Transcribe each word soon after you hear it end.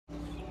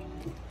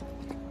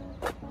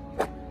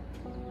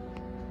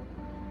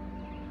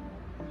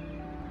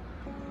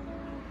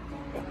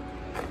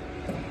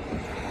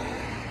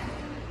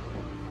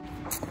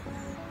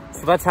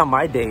So that's how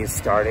my day is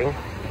starting.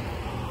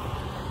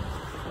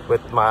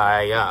 With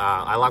my,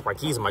 I locked my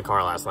keys in my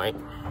car last night.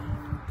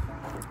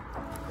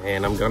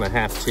 And I'm gonna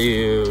have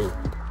to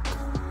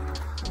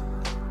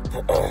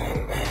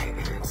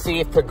see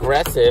if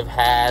Progressive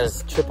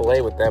has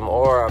AAA with them,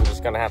 or I'm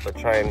just gonna have to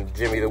try and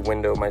jimmy the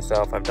window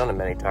myself. I've done it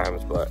many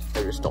times, but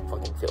I just don't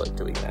fucking feel like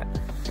doing that.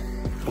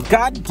 Well,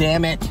 God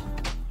damn it.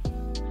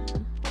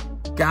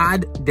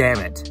 God damn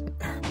it.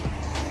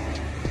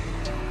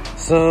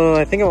 So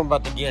I think I'm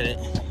about to get it.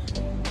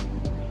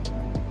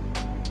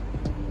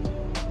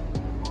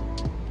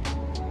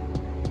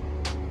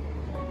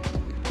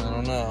 I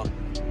don't know.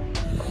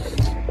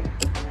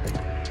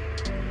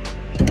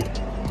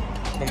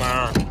 Come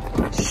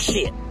on.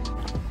 Shit.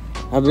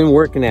 I've been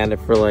working at it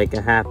for like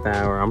a half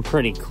hour. I'm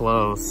pretty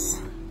close.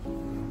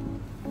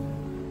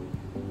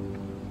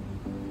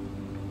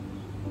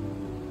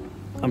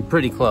 I'm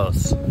pretty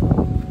close.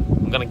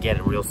 I'm gonna get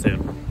it real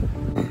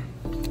soon.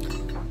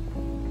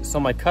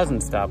 So my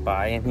cousin stopped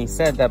by and he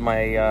said that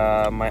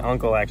my my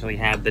uncle actually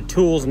had the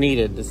tools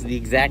needed. This is the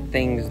exact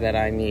things that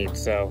I need.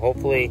 So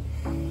hopefully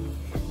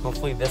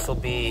this will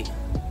be,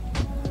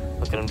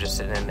 look at him just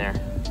sitting in there.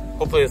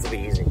 Hopefully this will be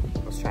easy.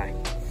 Let's try.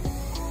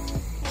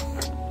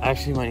 I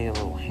actually might need a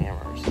little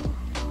hammer or something.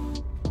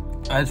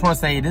 I just want to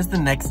say it is the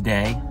next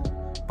day,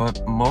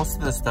 but most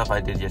of the stuff I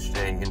did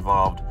yesterday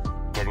involved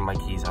getting my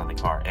keys out of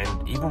the car.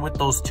 And even with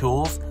those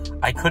tools,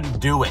 I couldn't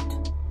do it.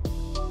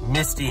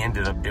 Misty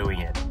ended up doing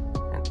it.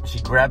 And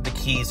she grabbed the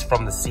keys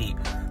from the seat.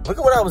 Look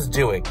at what I was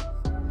doing.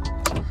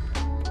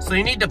 So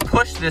you need to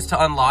push this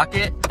to unlock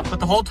it, but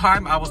the whole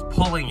time I was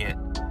pulling it.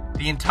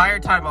 The entire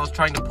time I was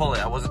trying to pull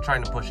it, I wasn't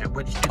trying to push it,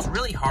 which it's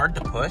really hard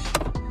to push.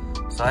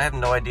 So I have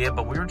no idea,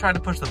 but we were trying to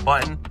push the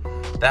button.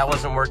 That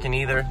wasn't working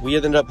either. We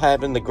ended up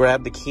having to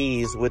grab the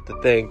keys with the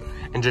thing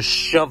and just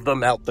shove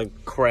them out the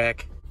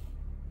crack.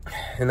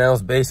 And that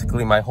was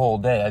basically my whole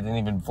day. I didn't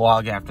even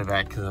vlog after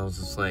that because I was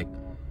just like,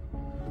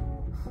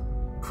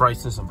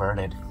 crisis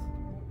averted.